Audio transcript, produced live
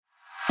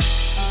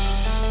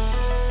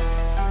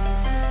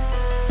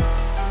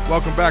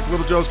Welcome back,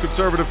 Little Joe's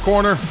Conservative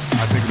Corner.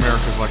 I think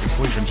America's like a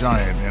sleeping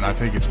giant, and I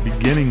think it's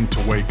beginning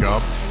to wake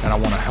up, and I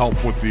want to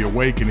help with the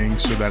awakening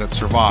so that it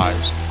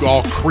survives.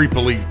 All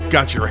creepily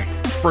got your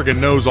friggin'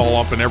 nose all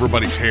up in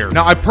everybody's hair.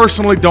 Now, I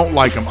personally don't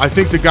like him. I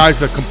think the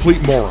guy's a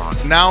complete moron.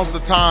 Now's the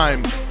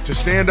time to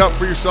stand up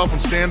for yourself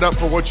and stand up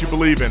for what you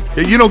believe in.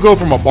 You don't go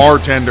from a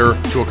bartender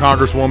to a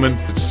congresswoman.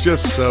 It's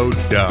just so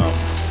dumb.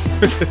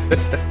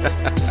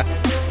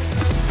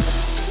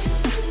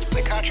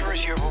 The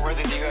controversy over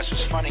whether the U.S.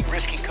 was funding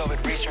risky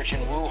COVID research in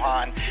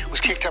Wuhan was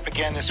kicked up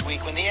again this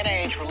week when the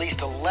NIH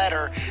released a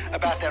letter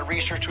about that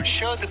research which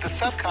showed that the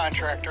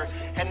subcontractor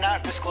had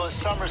not disclosed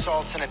some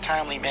results in a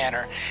timely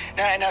manner.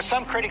 Now,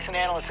 some critics and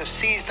analysts have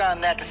seized on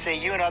that to say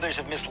you and others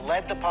have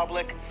misled the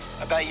public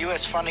about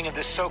U.S. funding of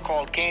this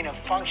so-called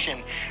gain-of-function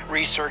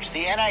research.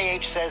 The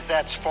NIH says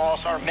that's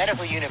false. Our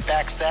medical unit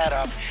backs that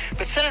up.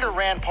 But Senator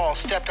Rand Paul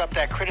stepped up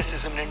that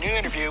criticism in a new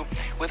interview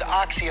with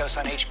Axios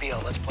on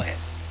HBO. Let's play it.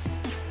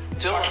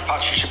 Dr.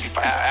 Fauci should be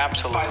fired.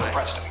 Absolutely. By the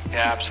president.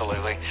 Yeah,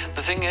 absolutely.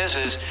 The thing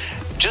is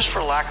just for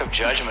lack of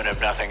judgment,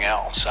 if nothing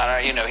else.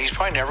 He's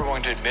probably never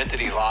going to admit that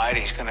he lied.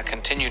 He's going to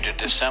continue to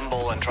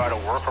dissemble and try to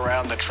work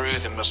around the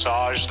truth and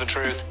massage the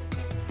truth.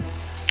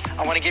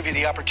 I want to give you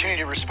the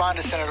opportunity to respond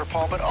to Senator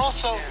Paul, but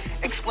also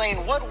explain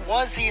what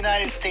was the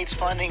United States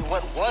funding,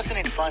 what wasn't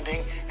it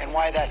funding, and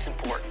why that's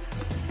important.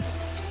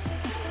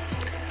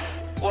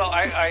 Well,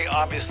 I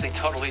obviously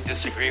totally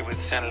disagree with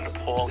Senator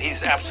Paul.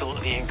 He's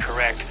absolutely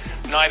incorrect.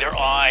 Neither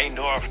I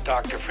nor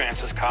Dr.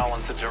 Francis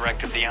Collins, the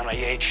director of the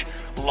NIH,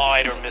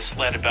 lied or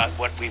misled about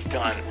what we've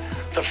done.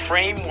 The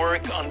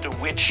framework under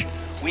which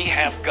we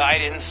have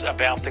guidance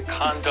about the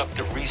conduct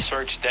of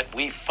research that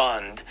we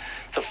fund,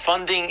 the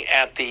funding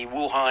at the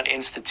Wuhan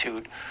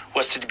Institute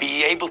was to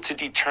be able to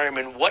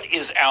determine what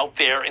is out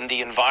there in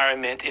the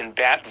environment in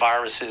bat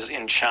viruses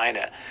in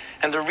China.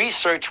 And the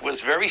research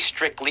was very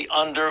strictly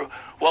under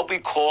what we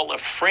call a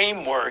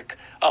framework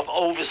of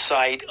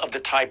oversight of the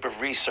type of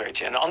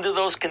research. And under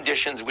those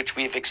conditions, which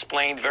we've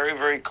explained very,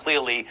 very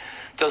clearly,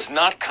 does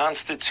not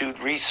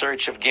constitute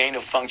research of gain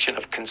of function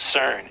of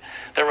concern.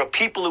 There are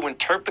people who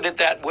interpret it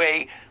that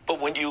way,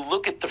 but when you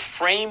look at the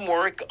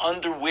framework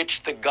under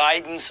which the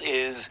guidance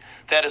is,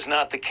 that is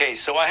not the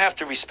case. So I have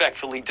to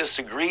respectfully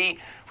disagree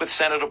with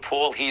Senator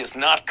Paul. He is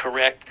not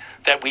correct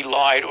that we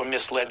lied or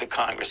misled the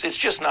Congress. It's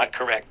just not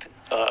correct,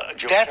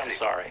 George. I'm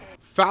sorry.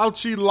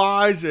 Fauci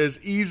lies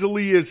as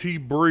easily as he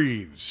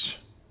breathes.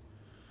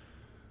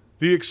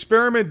 The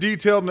experiment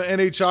detailed in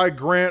the NHI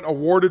grant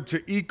awarded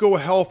to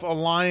EcoHealth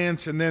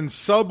Alliance and then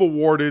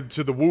sub-awarded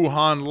to the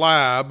Wuhan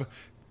lab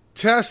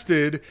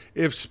tested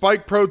if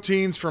spike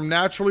proteins from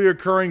naturally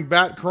occurring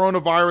bat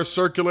coronavirus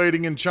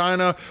circulating in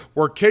China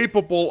were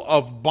capable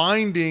of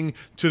binding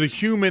to the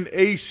human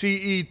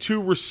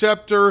ACE2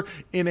 receptor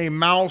in a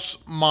mouse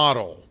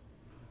model.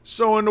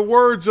 So in the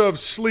words of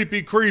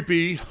Sleepy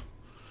Creepy,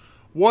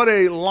 what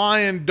a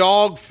lion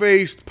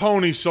dog-faced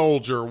pony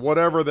soldier,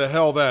 whatever the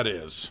hell that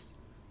is.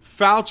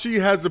 Fauci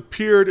has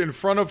appeared in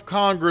front of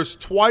Congress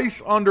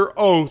twice under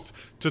oath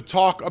to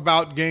talk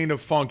about gain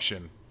of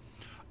function.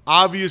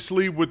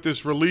 Obviously, with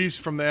this release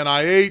from the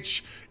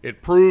NIH,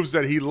 it proves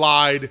that he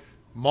lied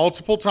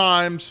multiple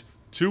times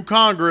to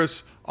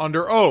Congress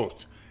under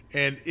oath.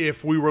 And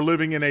if we were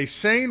living in a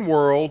sane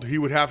world, he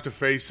would have to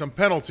face some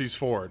penalties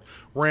for it.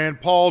 Rand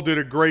Paul did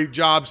a great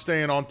job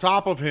staying on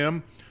top of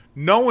him,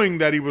 knowing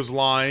that he was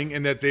lying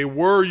and that they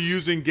were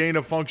using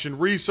gain-of-function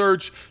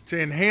research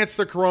to enhance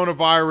the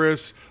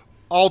coronavirus,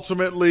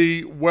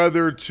 ultimately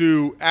whether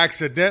to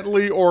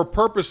accidentally or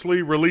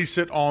purposely release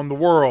it on the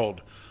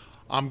world.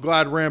 I'm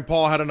glad Rand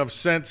Paul had enough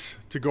sense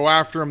to go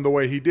after him the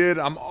way he did.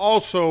 I'm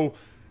also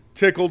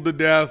tickled to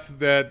death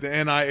that the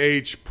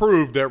NIH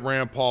proved that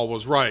Rand Paul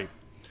was right.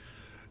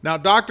 Now,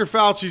 Dr.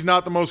 Fauci's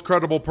not the most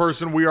credible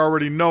person. We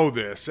already know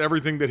this.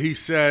 Everything that he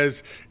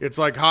says, it's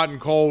like hot and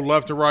cold,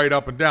 left and right,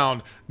 up and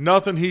down.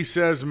 Nothing he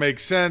says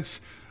makes sense.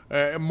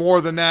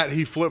 More than that,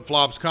 he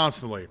flip-flops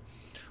constantly.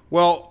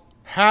 Well,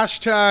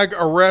 hashtag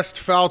Arrest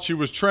Fauci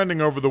was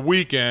trending over the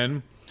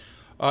weekend.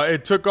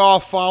 It took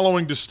off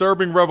following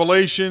disturbing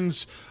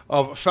revelations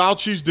of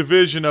Fauci's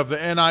division of the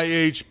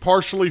NIH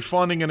partially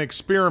funding an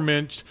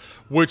experiment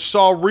which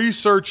saw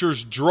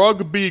researchers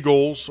drug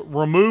beagles,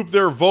 remove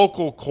their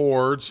vocal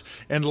cords,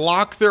 and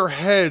lock their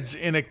heads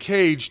in a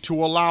cage to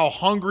allow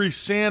hungry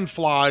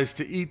sandflies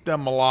to eat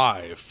them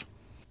alive.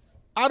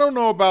 I don't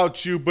know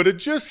about you, but it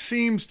just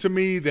seems to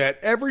me that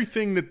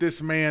everything that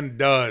this man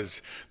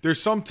does,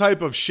 there's some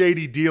type of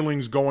shady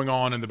dealings going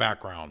on in the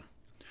background.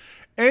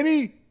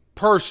 Any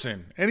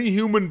person, any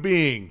human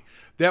being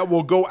that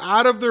will go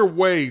out of their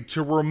way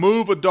to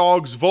remove a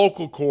dog's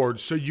vocal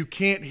cords so you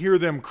can't hear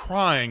them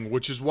crying,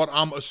 which is what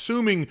I'm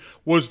assuming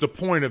was the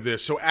point of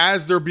this. So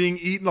as they're being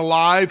eaten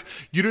alive,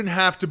 you didn't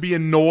have to be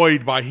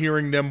annoyed by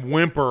hearing them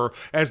whimper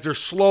as they're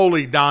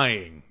slowly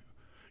dying.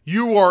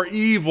 You are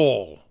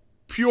evil,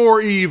 pure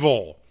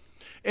evil.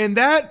 And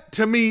that,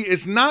 to me,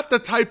 is not the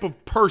type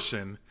of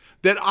person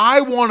that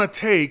I want to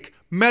take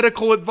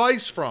medical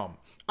advice from.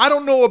 I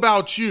don't know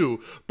about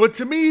you, but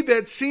to me,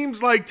 that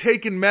seems like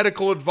taking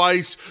medical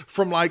advice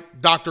from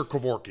like Dr.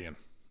 Kevorkian.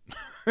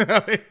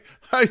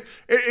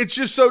 It's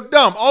just so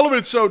dumb. All of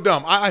it's so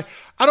dumb. I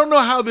don't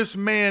know how this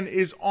man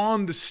is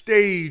on the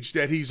stage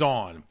that he's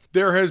on.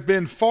 There has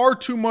been far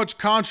too much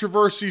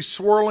controversy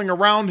swirling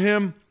around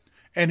him,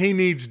 and he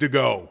needs to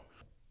go.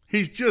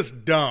 He's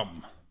just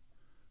dumb.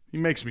 He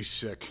makes me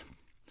sick.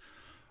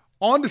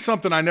 On to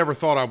something I never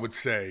thought I would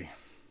say.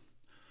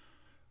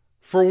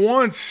 For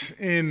once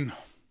in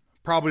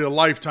probably a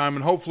lifetime,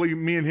 and hopefully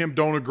me and him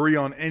don't agree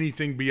on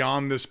anything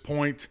beyond this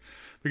point,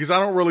 because I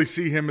don't really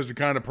see him as the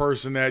kind of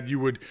person that you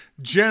would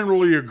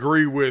generally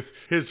agree with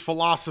his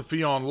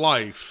philosophy on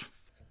life.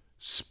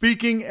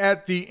 Speaking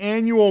at the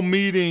annual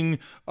meeting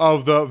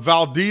of the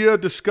Valdia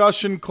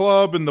Discussion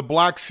Club in the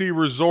Black Sea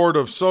resort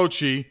of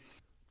Sochi,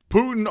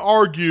 Putin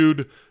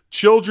argued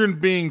children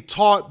being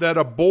taught that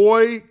a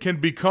boy can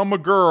become a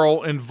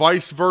girl and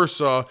vice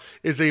versa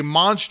is a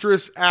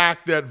monstrous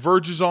act that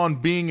verges on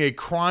being a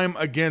crime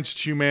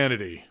against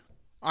humanity.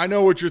 I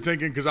know what you're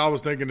thinking, because I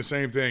was thinking the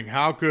same thing.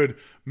 How could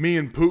me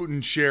and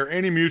Putin share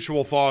any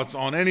mutual thoughts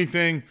on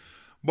anything?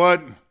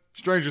 But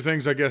stranger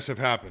things, I guess, have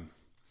happened.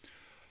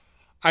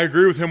 I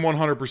agree with him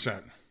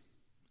 100%.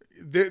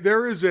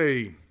 There is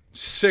a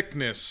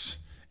sickness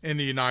in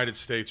the United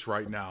States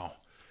right now.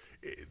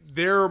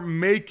 They're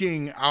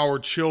making our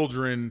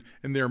children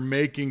and they're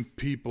making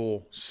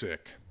people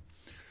sick.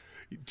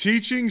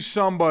 Teaching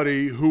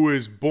somebody who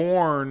is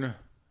born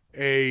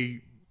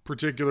a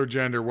particular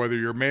gender, whether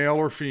you're male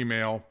or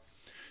female,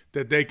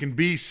 that they can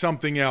be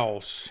something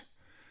else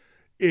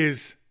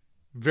is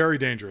very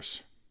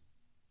dangerous.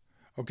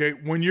 Okay,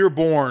 when you're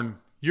born,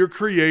 you're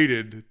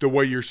created the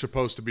way you're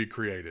supposed to be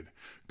created.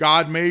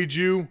 God made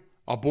you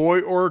a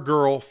boy or a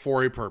girl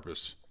for a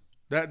purpose.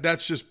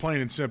 That's just plain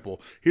and simple.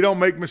 He don't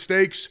make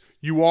mistakes.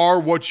 You are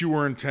what you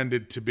were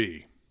intended to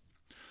be.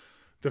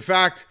 The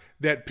fact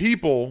that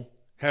people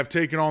have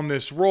taken on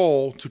this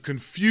role to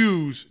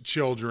confuse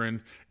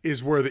children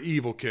is where the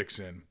evil kicks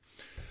in.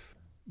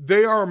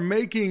 They are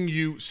making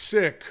you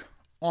sick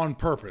on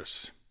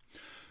purpose.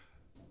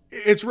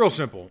 It's real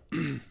simple.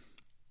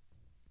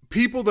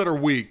 People that are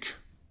weak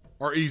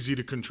are easy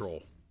to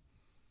control.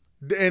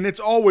 And it's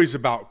always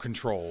about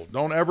control.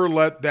 Don't ever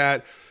let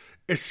that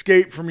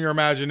escape from your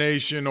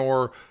imagination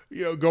or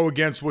go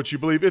against what you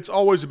believe. It's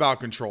always about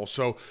control.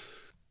 So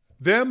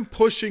them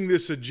pushing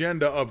this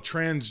agenda of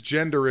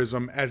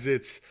transgenderism as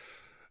it's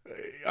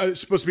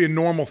supposed to be a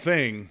normal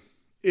thing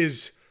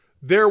is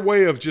their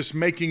way of just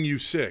making you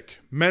sick,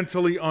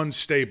 mentally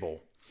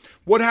unstable.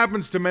 What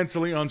happens to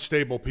mentally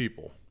unstable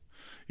people?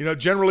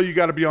 Generally you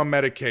got to be on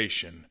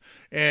medication.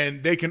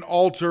 And they can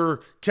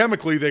alter,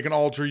 chemically, they can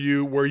alter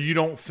you where you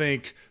don't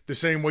think the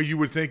same way you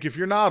would think if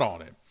you're not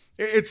on it.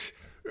 It's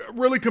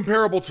really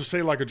comparable to,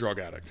 say, like a drug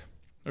addict.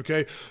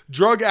 Okay?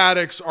 Drug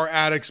addicts are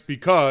addicts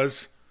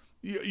because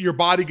your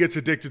body gets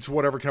addicted to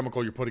whatever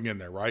chemical you're putting in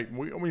there, right?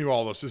 We know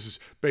all this. This is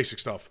basic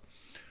stuff.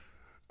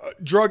 A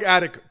drug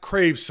addict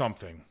craves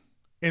something,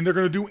 and they're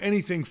going to do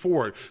anything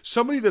for it.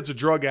 Somebody that's a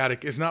drug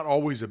addict is not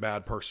always a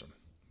bad person.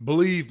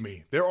 Believe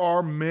me, there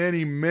are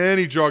many,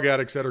 many drug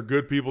addicts that are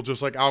good people,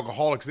 just like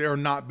alcoholics. They are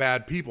not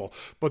bad people,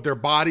 but their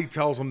body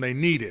tells them they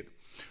need it.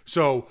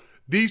 So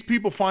these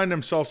people find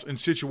themselves in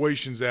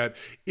situations that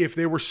if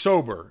they were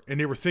sober and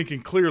they were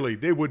thinking clearly,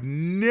 they would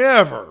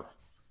never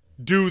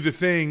do the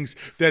things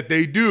that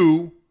they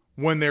do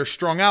when they're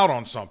strung out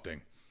on something.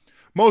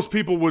 Most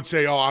people would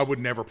say, I would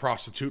never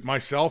prostitute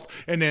myself.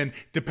 And then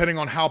depending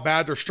on how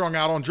bad they're strung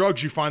out on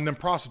drugs, you find them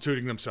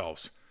prostituting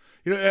themselves.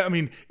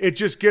 It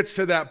just gets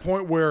to that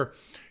point where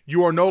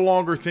you are no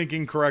longer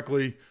thinking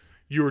correctly.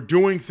 You're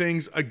doing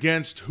things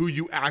against who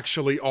you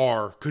actually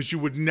are, because you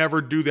would never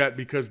do that,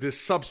 because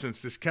this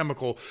substance, this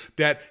chemical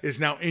that is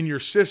now in your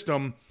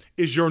system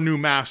is your new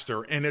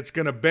master, and it's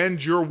going to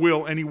bend your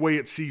will any way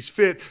it sees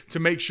fit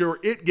to make sure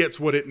it gets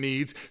what it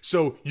needs.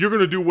 So you're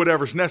going to do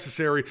whatever's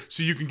necessary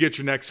so you can get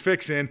your next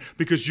fix in,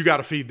 because you got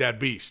to feed that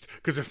beast.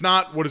 Because if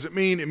not, what does it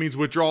mean? It means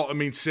withdrawal. It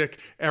means sick,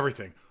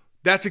 everything.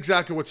 That's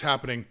exactly what's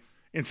happening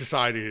in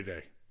society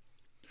today.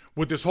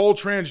 With this whole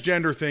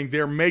transgender thing,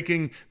 they're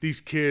making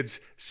these kids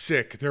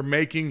sick. They're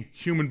making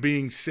human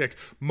beings sick.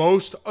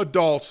 Most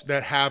adults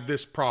that have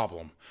this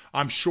problem,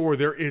 I'm sure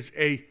there is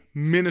a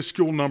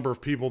minuscule number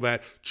of people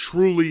that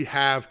truly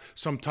have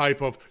some type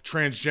of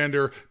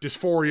transgender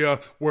dysphoria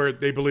where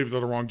they believe they're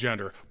the wrong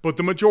gender. But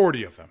the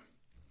majority of them,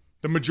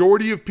 the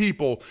majority of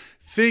people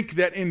think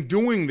that in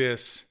doing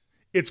this,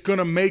 it's going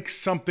to make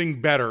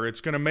something better.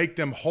 It's going to make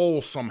them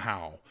whole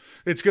somehow.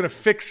 It's going to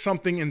fix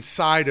something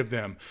inside of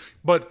them.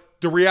 But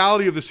the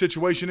reality of the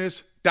situation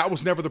is that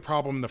was never the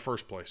problem in the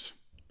first place.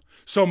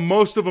 So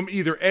most of them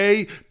either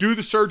A, do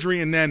the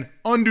surgery and then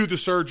undo the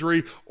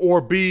surgery,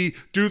 or B,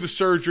 do the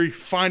surgery,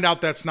 find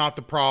out that's not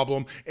the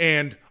problem.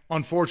 And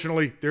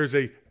unfortunately, there's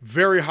a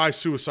very high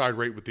suicide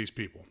rate with these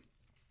people.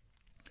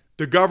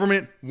 The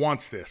government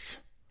wants this.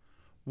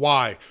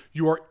 Why?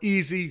 You are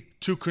easy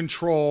to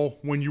control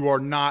when you are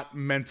not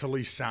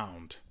mentally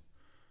sound.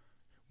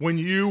 When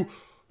you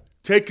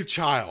Take a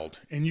child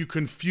and you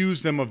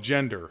confuse them of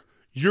gender.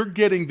 You're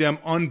getting them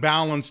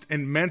unbalanced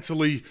and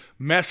mentally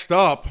messed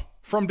up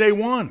from day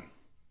one.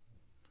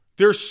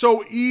 They're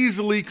so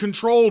easily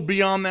controlled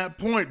beyond that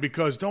point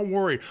because don't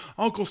worry,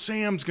 Uncle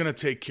Sam's going to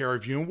take care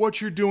of you and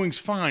what you're doing's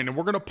fine and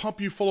we're going to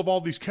pump you full of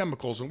all these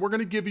chemicals and we're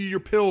going to give you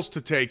your pills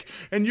to take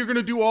and you're going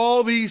to do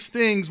all these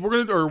things.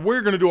 We're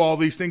going to do all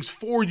these things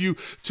for you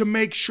to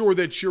make sure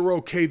that you're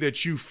okay,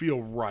 that you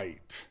feel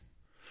right.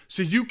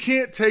 So you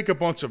can't take a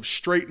bunch of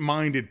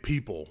straight-minded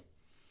people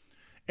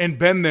and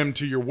bend them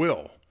to your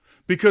will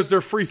because they're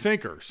free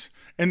thinkers.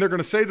 And they're going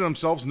to say to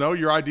themselves, no,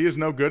 your idea is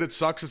no good. It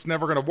sucks. It's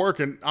never going to work.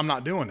 And I'm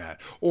not doing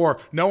that. Or,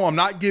 no, I'm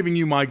not giving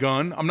you my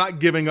gun. I'm not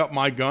giving up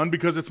my gun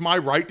because it's my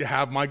right to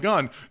have my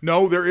gun.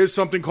 No, there is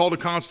something called a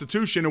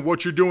Constitution and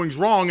what you're doing is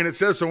wrong. And it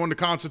says so in the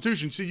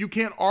Constitution. See, you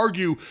can't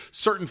argue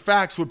certain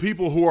facts with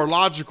people who are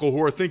logical,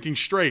 who are thinking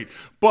straight.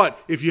 But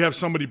if you have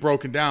somebody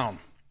broken down,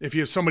 if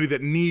you have somebody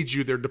that needs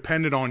you, they're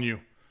dependent on you,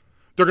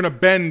 they're going to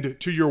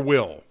bend to your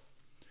will.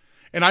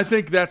 And I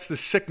think that's the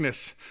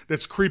sickness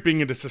that's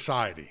creeping into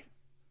society.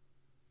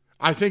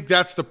 I think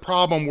that's the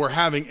problem we're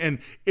having. And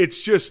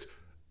it's just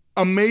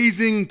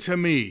amazing to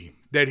me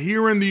that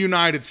here in the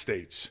United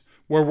States,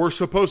 where we're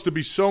supposed to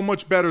be so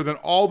much better than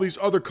all these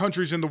other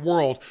countries in the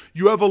world,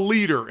 you have a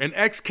leader, an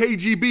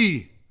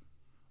ex-KGB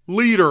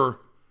leader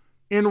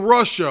in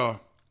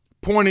Russia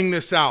pointing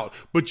this out.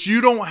 But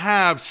you don't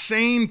have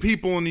sane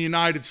people in the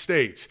United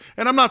States.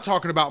 And I'm not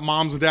talking about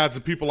moms and dads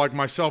and people like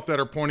myself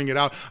that are pointing it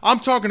out. I'm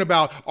talking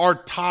about our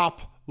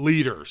top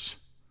leaders.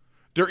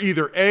 They're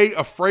either A,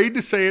 afraid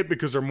to say it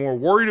because they're more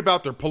worried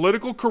about their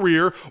political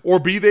career, or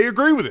B, they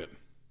agree with it.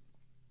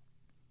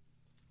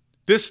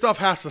 This stuff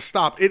has to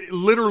stop. It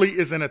literally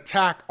is an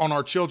attack on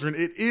our children.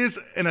 It is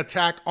an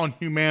attack on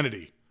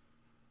humanity.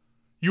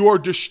 You are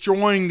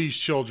destroying these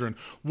children.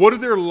 What do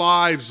their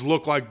lives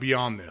look like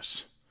beyond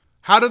this?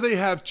 How do they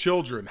have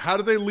children? How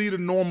do they lead a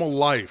normal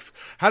life?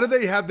 How do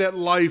they have that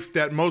life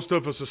that most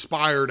of us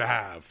aspire to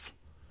have?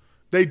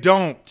 They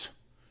don't.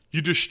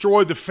 You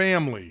destroy the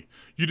family.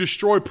 You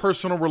destroy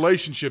personal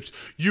relationships.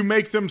 You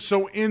make them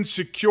so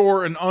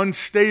insecure and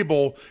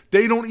unstable,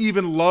 they don't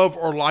even love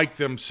or like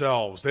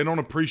themselves. They don't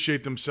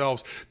appreciate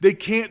themselves. They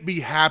can't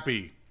be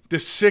happy. The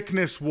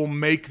sickness will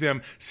make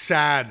them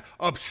sad,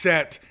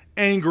 upset,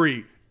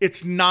 angry.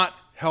 It's not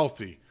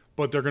healthy,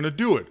 but they're going to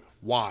do it.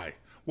 Why?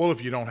 Well,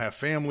 if you don't have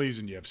families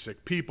and you have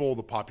sick people,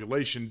 the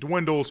population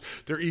dwindles,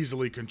 they're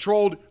easily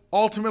controlled.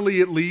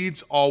 Ultimately, it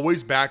leads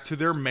always back to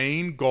their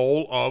main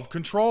goal of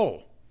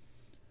control.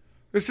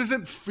 This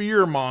isn't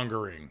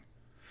fear-mongering.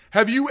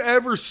 Have you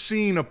ever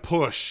seen a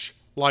push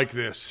like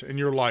this in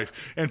your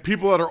life? And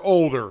people that are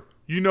older,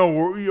 you know,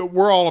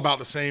 we're all about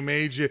the same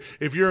age.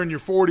 If you're in your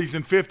 40s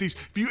and 50s,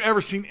 have you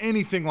ever seen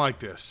anything like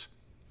this?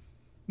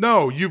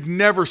 No, you've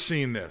never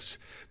seen this.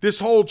 This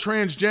whole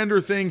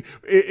transgender thing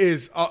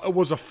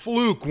was a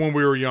fluke when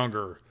we were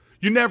younger.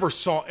 You never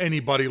saw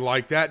anybody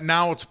like that.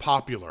 Now it's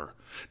popular.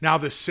 Now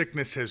this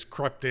sickness has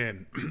crept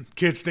in.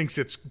 Kids think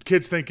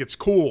it's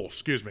cool.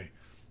 Excuse me.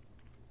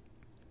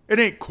 It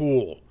ain't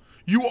cool.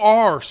 You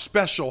are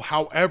special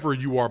however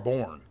you are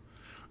born.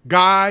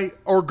 Guy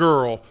or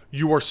girl,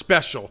 you are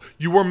special.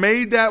 You were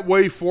made that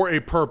way for a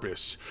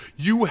purpose.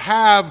 You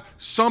have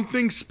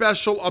something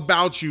special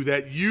about you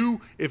that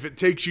you, if it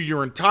takes you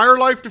your entire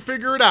life to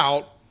figure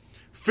out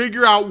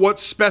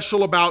what's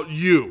special about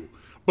you.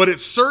 But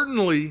it's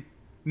certainly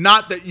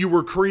not that you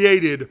were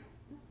created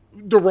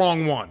the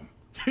wrong one.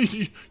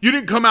 You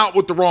didn't come out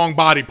with the wrong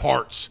body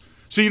parts.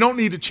 So you don't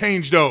need to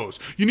change those.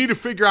 You need to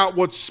figure out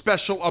what's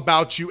special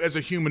about you as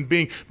a human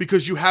being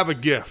because you have a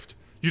gift.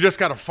 You just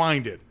got to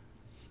find it.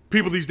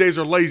 People these days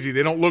are lazy.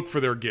 They don't look for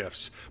their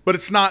gifts. But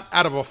it's not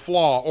out of a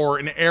flaw or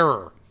an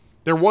error.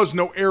 There was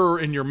no error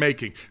in your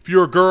making. If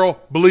you're a girl,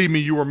 believe me,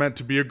 you were meant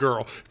to be a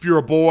girl. If you're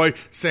a boy,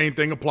 same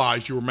thing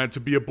applies. You were meant to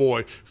be a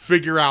boy.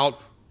 Figure out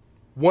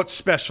what's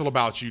special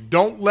about you.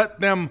 Don't let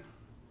them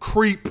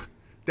creep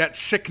that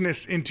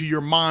sickness into your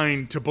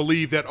mind to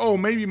believe that, oh,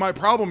 maybe my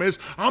problem is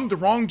I'm the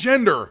wrong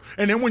gender.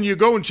 And then when you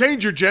go and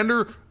change your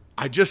gender,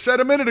 I just said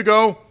a minute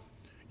ago,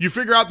 you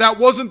figure out that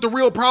wasn't the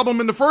real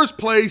problem in the first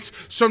place.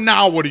 So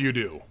now what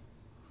do?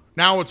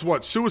 Now it's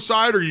what?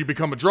 Suicide, or you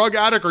become a drug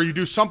addict, or you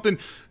do something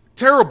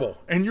terrible.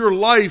 And your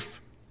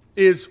life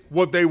is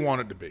what they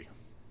want it to be.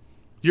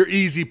 You're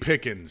easy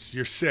pickings.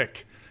 You're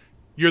sick.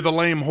 You're the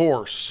lame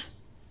horse.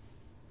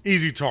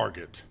 Easy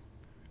target.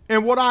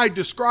 And what I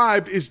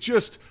described is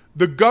just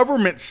the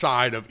government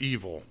side of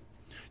evil.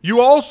 You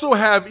also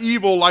have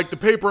evil like the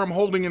paper I'm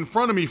holding in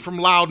front of me from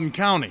Loudoun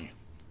County,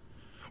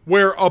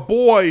 where a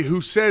boy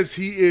who says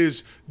he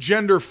is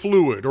gender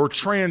fluid or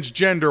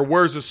transgender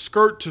wears a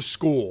skirt to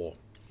school,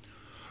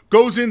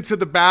 goes into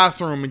the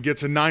bathroom and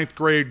gets a 9th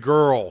grade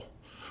girl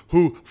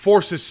who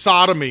forces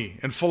sodomy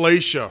and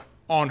fellatio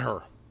on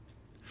her,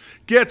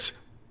 gets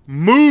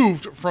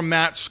moved from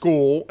that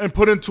school and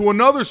put into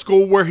another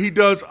school where he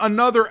does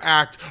another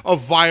act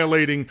of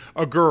violating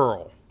a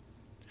girl.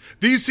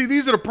 These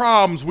are the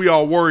problems we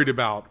all worried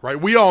about, right?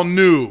 We all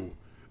knew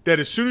that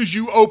as soon as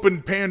you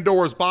opened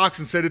Pandora's box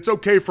and said it's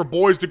okay for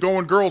boys to go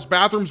in girls'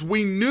 bathrooms,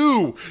 we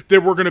knew there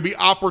were going to be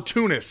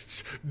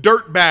opportunists,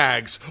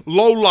 dirtbags,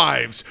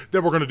 lowlives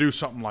that were going to do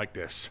something like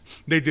this.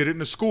 They did it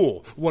in a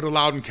school. What did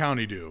Loudoun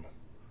County do?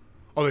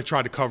 Oh, they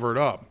tried to cover it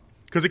up.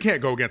 Because it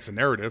can't go against the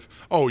narrative.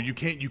 Oh, you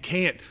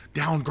can't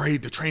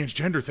downgrade the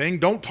transgender thing.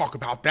 Don't talk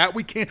about that.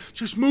 We can't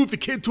just move the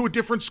kid to a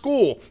different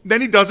school.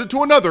 Then he does it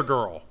to another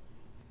girl.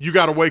 You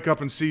got to wake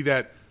up and see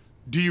that.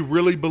 Do you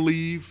really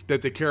believe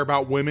that they care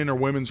about women or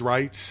women's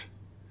rights?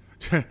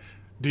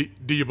 Do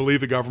you believe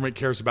the government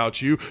cares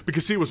about you?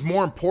 Because see, it was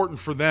more important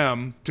for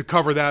them to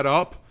cover that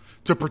up,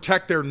 to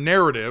protect their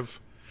narrative,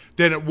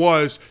 than it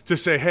was to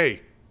say,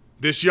 hey,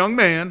 this young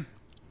man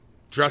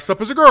dressed up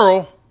as a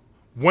girl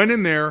went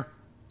in there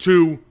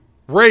to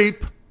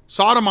rape,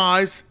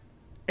 sodomize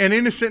an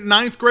innocent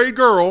 9th grade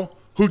girl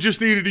who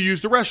just needed to use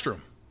the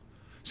restroom.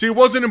 See, it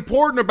wasn't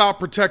important about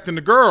protecting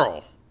the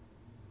girl.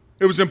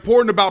 It was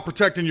important about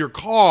protecting your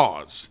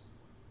cause.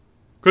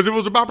 Because if it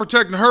was about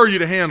protecting her,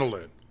 you'd have handled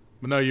it.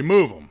 But now you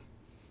move them.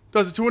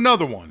 Does it to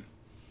another one.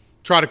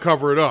 Try to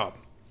cover it up.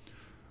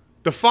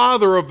 The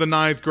father of the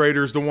 9th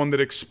grader is the one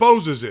that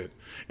exposes it.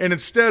 And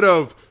instead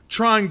of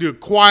trying to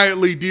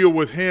quietly deal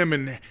with him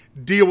and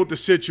deal with the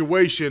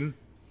situation,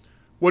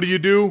 what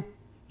do?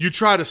 You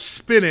try to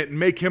spin it and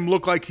make him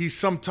look like he's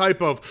some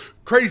type of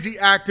crazy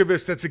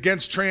activist that's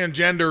against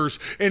transgenders,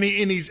 and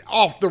he's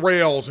off the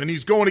rails, and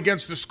he's going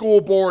against the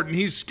school board, and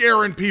he's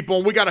scaring people,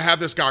 and we got to have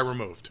this guy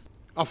removed.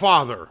 A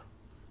father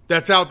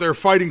that's out there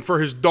fighting for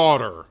his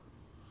daughter,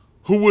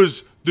 who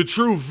was the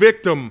true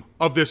victim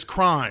of this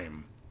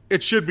crime.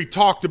 It should be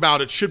talked about.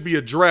 It should be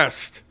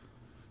addressed.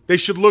 They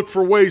should look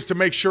for ways to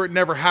make sure it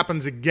never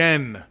happens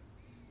again.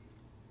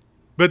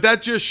 But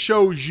that just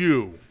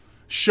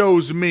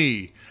shows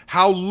me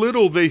how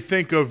little they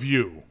think of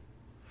you.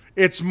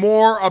 It's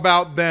more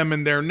about them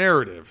and their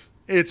narrative.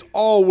 It's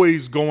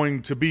always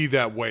going to be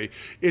that way.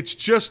 It's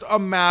just a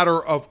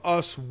matter of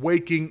us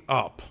waking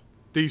up.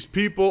 These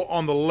people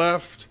on the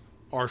left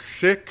are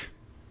sick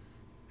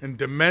and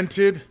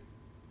demented,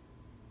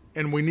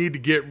 and we need to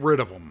get rid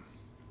of them.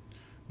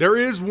 There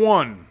is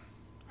one,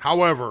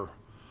 however,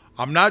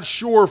 I'm not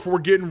sure if we're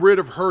getting rid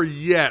of her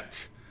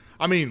yet.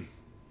 I mean,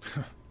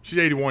 she's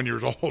 81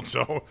 years old,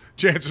 so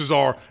chances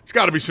are it's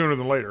got to be sooner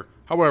than later.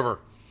 However,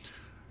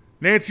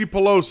 Nancy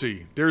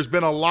Pelosi, there's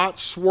been a lot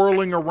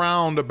swirling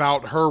around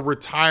about her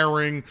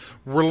retiring,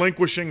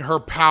 relinquishing her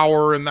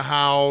power in the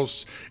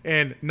House,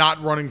 and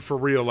not running for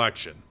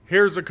re-election.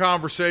 Here's a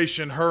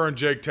conversation her and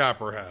Jake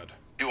Tapper had.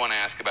 I do want to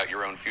ask about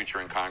your own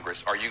future in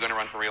Congress. Are you going to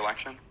run for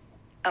re-election?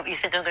 Oh, you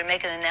think I'm going to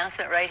make an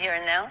announcement right here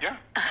and now? Yeah.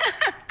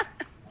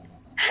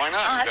 Why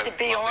not? I'll have to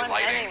be on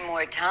many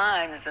more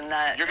times than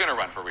that. You're going to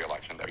run for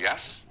re-election, though,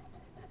 yes?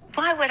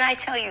 Why would I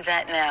tell you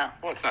that now?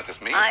 Well, it's not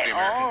just me. It's the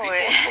American people.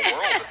 It's the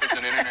world. This is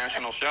an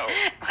international show.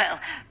 Well,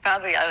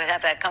 probably I would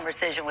have that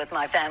conversation with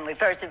my family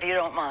first, if you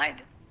don't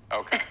mind.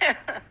 Okay.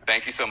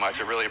 Thank you so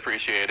much. I really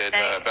appreciate it.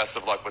 Best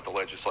of luck with the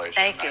legislation.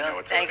 Thank you. I know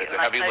it's Thank a you.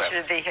 heavy My pleasure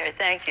lift. to be here.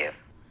 Thank you.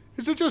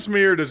 Is it just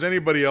me, or does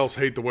anybody else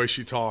hate the way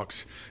she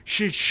talks?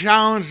 She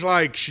sounds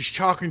like she's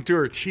talking through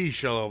her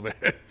teeth a little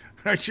bit.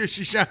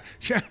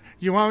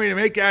 You want me to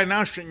make that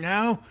announcement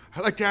now?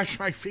 I'd like to ask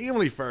my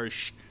family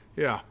first.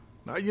 Yeah.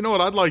 You know what?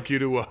 I'd like you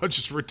to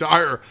just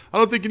retire. I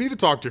don't think you need to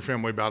talk to your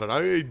family about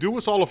it. Do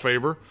us all a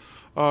favor.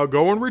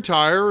 Go and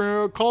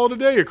retire. Call it a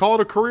day. Call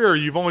it a career.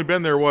 You've only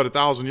been there,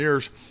 1,000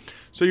 years?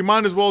 So you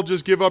might as well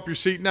just give up your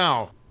seat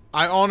now.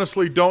 I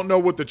honestly don't know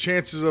what the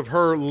chances of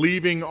her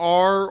leaving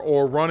are,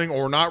 or running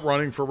or not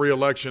running for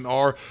re-election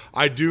are.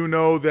 I do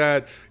know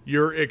that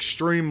your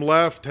extreme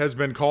left has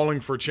been calling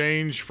for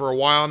change for a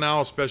while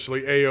now,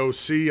 especially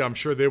AOC. I'm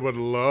sure they would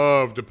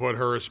love to put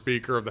her as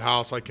Speaker of the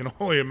House. I can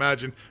only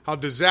imagine how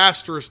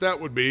disastrous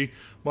that would be,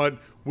 but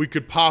we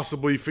could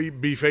possibly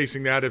be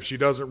facing that if she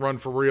doesn't run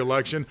for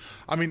re-election.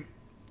 I mean,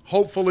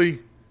 hopefully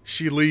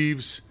she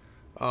leaves.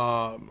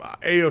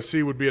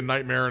 AOC would be a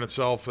nightmare in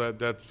itself.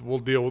 That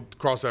we'll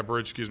cross that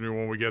bridge,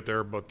 when we get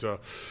there. But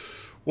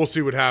we'll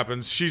see what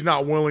happens. She's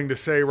not willing to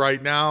say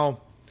right now.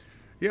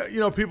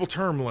 Yeah, people,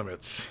 term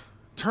limits.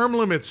 Term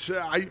limits.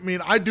 I mean,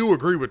 I do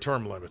agree with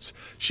term limits.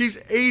 She's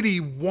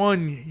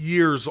 81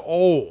 years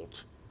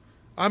old.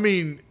 I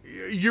mean,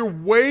 you're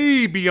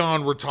way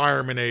beyond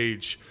retirement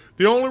age.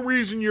 The only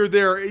reason you're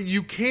there,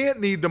 you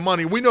can't need the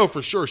money. We know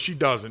for sure she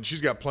doesn't.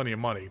 She's got plenty of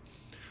money.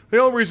 The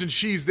only reason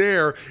she's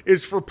there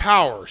is for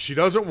power. She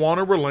doesn't want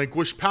to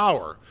relinquish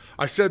power.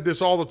 I said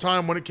this all the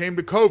time when it came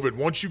to COVID.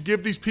 Once you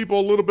give these people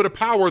a little bit of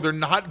power, they're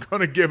not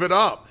going to give it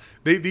up.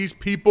 These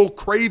people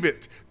crave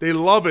it. They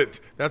love it.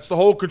 That's the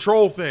whole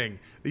control thing.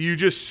 You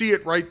just see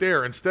it right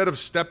there. Instead of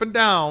stepping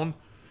down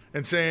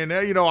and saying,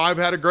 hey, I've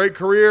had a great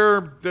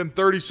career, then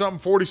 30-something,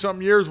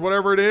 40-something years,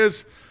 whatever it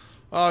is,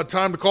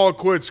 time to call it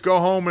quits. Go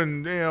home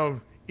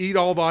and, eat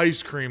all the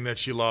ice cream that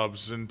she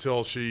loves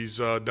until she's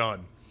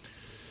done.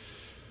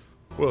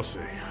 We'll see.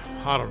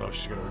 I don't know if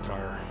she's going to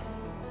retire.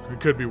 It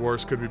could be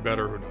worse, could be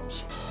better, who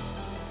knows.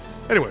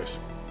 Anyways,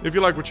 if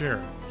you like what you're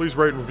hearing, please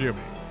rate and review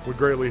me. Would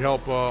greatly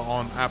help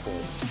on Apple.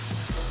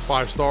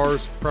 5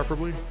 stars,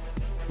 preferably.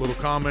 Little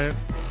comment,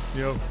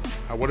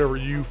 whatever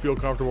you feel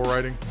comfortable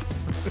writing.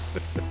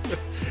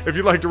 If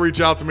you'd like to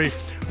reach out to me,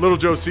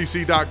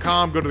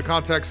 littlejoecc.com. Go to the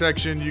contact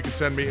section. You can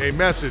send me a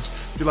message.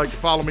 If you'd like to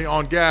follow me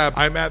on Gab,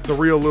 I'm at The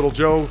Real Little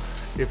Joe.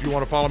 If you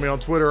want to follow me on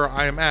Twitter,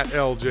 I am at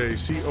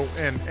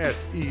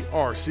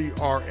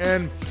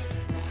LJCONSERCRN.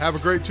 Have a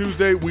great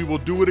Tuesday. We will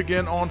do it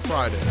again on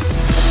Friday.